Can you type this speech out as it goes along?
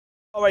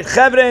All right,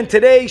 Chevra, and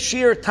today,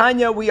 Shir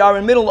Tanya, we are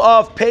in the middle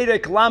of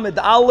Perek Lamed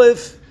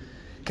Aleph,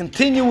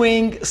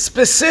 continuing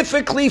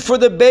specifically for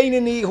the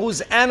Beinoni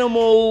whose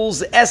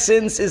animal's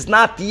essence is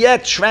not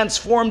yet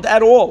transformed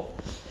at all.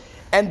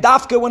 And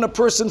Dafka, when a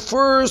person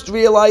first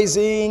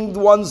realizing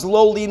one's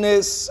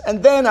lowliness,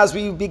 and then as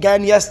we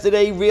began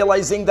yesterday,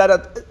 realizing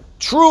that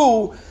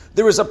true,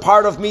 there is a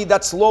part of me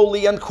that's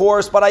lowly and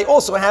coarse, but I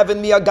also have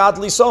in me a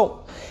godly soul.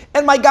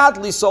 And my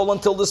godly soul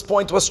until this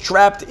point was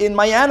trapped in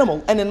my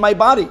animal and in my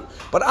body.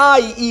 But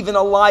I, even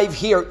alive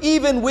here,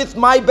 even with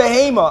my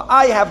behemoth,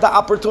 I have the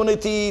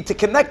opportunity to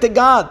connect to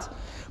God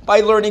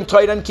by learning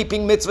Torah and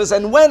keeping mitzvahs.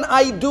 And when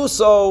I do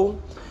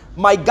so,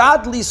 my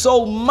godly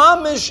soul,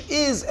 mamish,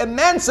 is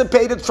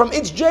emancipated from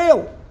its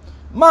jail.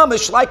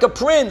 Mamish, like a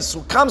prince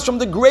who comes from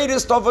the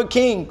greatest of a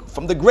king,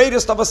 from the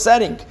greatest of a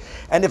setting.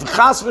 And if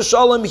chas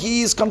v'shalom,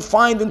 he is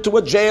confined into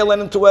a jail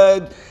and into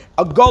a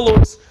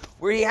golus,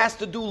 where he has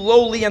to do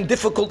lowly and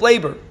difficult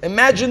labor.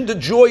 Imagine the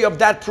joy of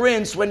that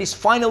prince when he's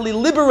finally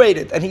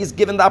liberated and he's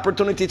given the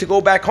opportunity to go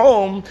back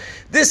home.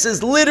 This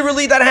is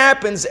literally that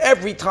happens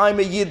every time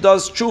a yid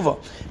does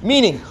tshuva.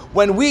 Meaning,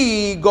 when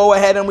we go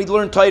ahead and we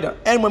learn Torah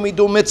and when we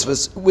do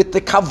mitzvahs with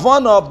the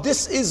kavanah of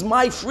this is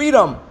my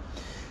freedom,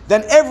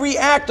 then every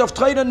act of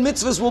Torah and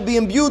mitzvahs will be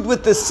imbued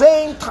with the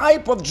same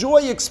type of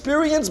joy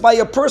experienced by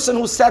a person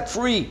who's set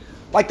free,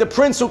 like the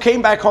prince who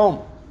came back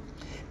home.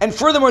 And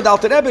furthermore, the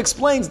Alter Rebbe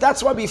explains,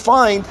 that's why we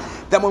find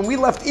that when we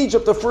left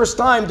Egypt the first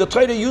time, the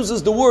Torah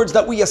uses the words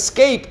that we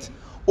escaped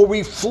or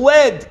we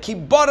fled. Ki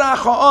barach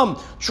ha'am.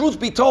 Truth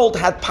be told,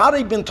 had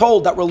Pari been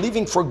told that we're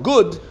leaving for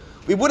good,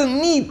 we wouldn't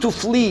need to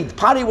flee.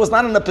 Pari was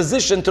not in a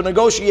position to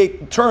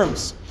negotiate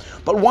terms.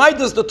 But why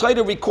does the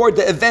Torah record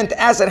the event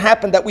as it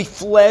happened that we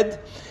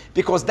fled?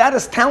 Because that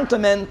is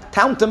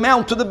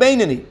tantamount to the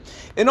Beinoni.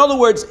 In other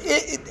words,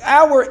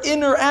 our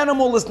inner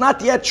animal is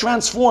not yet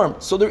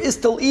transformed, so there is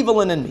still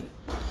evil in me.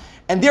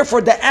 And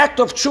therefore the act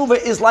of tshuva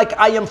is like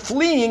I am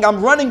fleeing,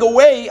 I'm running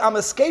away, I'm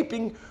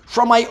escaping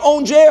from my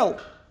own jail.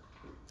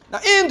 Now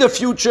in the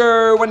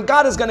future, when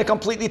God is going to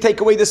completely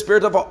take away the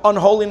spirit of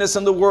unholiness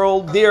in the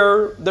world,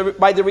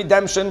 by the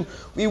redemption,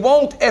 we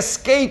won't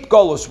escape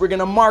Golus. We're going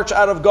to march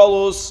out of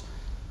Golus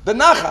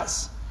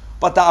benachas.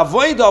 But the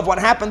avodah of what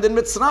happened in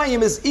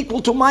Mitzrayim is equal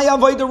to my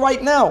avodah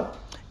right now.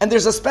 And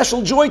there's a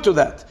special joy to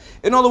that.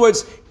 In other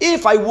words,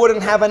 if I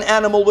wouldn't have an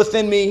animal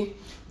within me,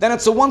 then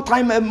it's a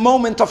one-time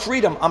moment of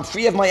freedom. I'm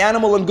free of my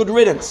animal and good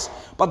riddance.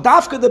 But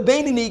Dafka the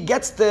Beinoni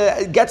gets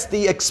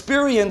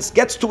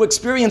to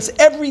experience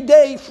every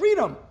day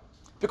freedom.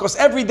 Because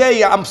every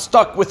day I'm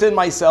stuck within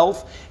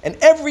myself, and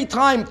every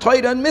time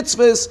Torah and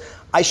mitzvahs,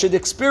 I should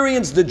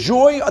experience the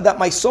joy that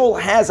my soul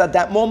has at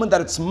that moment,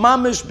 that it's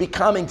mamish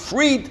becoming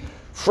freed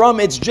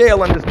from its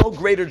jail, and there's no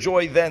greater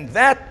joy than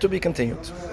that. To be continued.